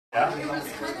Holy,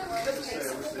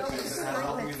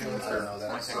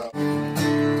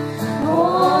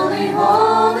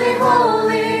 holy,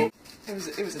 holy.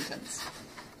 It was intense.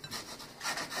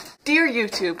 Dear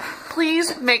YouTube,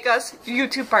 please make us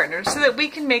YouTube partners so that we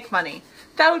can make money.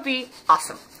 That would be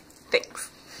awesome. Thanks.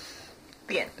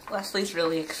 The end. Leslie's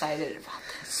really excited about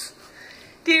this.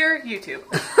 Dear YouTube.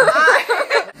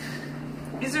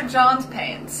 These are John's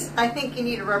pants. I think you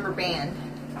need a rubber band.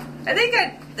 I think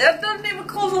that doesn't even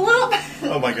close a little bit.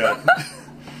 Oh my god.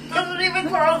 Doesn't even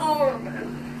close a little bit.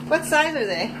 What size are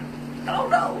they? I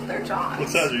don't know. They're John's. What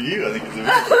size are you? I think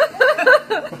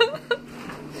it's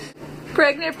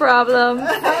Pregnant problem.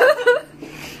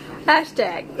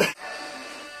 Hashtag.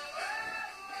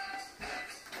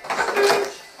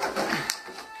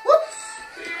 Whoops.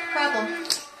 Problem.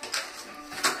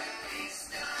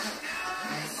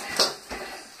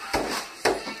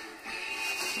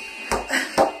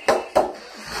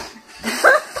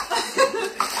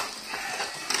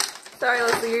 Sorry,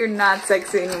 Leslie, you're not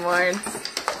sexy anymore.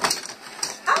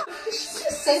 Oh, did she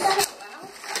just say that out loud?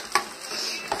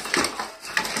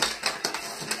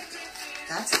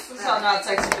 That's not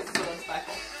sexy because it's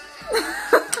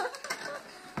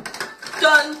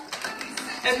Done.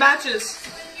 It matches.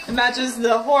 It matches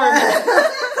the horn.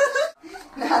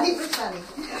 not even funny.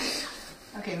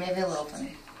 Okay, maybe a little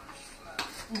funny.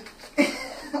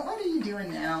 What are you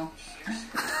doing now?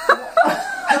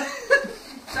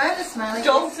 Do I have a smiley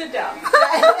Joel, face? sit down. Do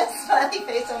I have a smiley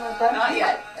face on my butt? Not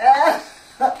yet.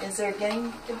 Is there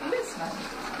getting to be a smiley?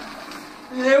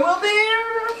 There will be.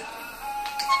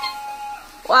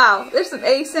 Wow, there's some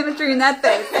asymmetry in that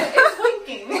face. It's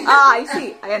winking. Ah, I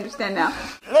see. I understand now.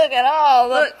 Look at all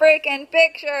the freaking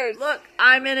pictures. Look,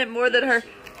 I'm in it more than her.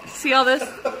 See all this?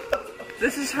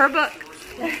 This is her book.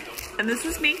 And this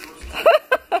is me.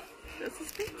 This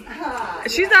is me.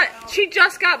 She's not, she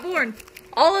just got born.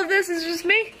 All of this is just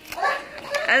me.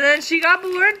 And then she got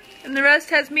born, and the rest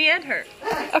has me and her.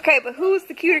 Okay, but who's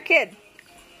the cuter kid?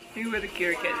 You were the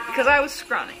cuter kid, because I was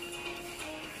scrawny.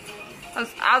 I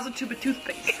was a tube of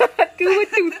toothpaste. Tube of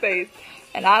toothpaste.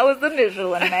 And I was the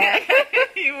Michelin man.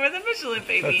 You were the Michelin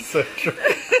baby. That's so true.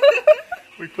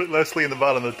 We put Leslie in the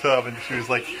bottom of the tub, and she was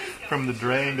like, from the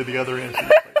drain to the other end. She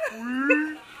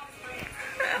was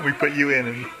like, we put you in,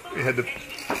 and we had to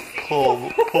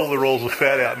pull the rolls of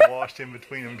fat out and wash in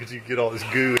between them because you get all this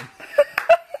goo.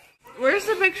 Where's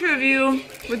the picture of you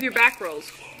with your back rolls?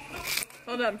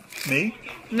 Hold on. Me?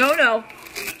 No. Look how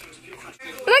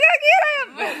cute I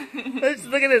am! Let's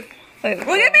look at this. Look at me! I'm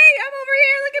over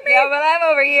here! Look at me! Yeah, but I'm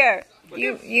over here.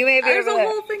 You may be There's over a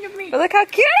whole thing of me. But look how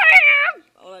cute I am!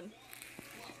 Hold on.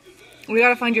 We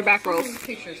gotta find your back rolls. These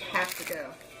pictures have to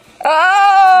go.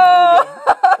 Oh!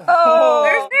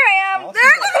 There I am! Awesome.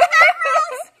 There! Look at the back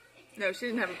rolls! No, she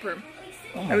didn't have a perm.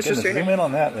 Oh my goodness, zoom in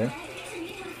on that, man.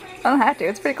 I don't have to.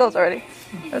 It's pretty close already.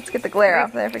 Let's get the glare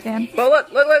off there if we can. Well,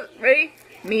 look. Ready?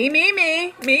 Me,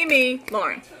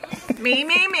 Lauren. Me,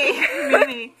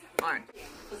 Lauren.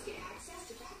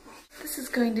 This is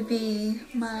going to be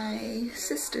my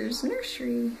sister's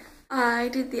nursery. I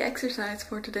did the exercise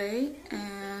for today,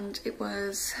 and it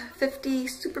was 50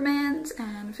 Supermans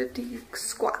and 50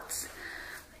 squats.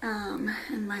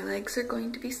 And my legs are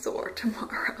going to be sore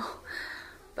tomorrow.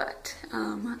 But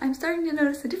I'm starting to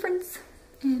notice a difference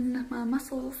in my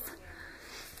muscles,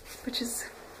 which is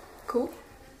cool.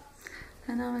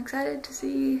 And I'm excited to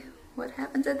see what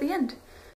happens at the end.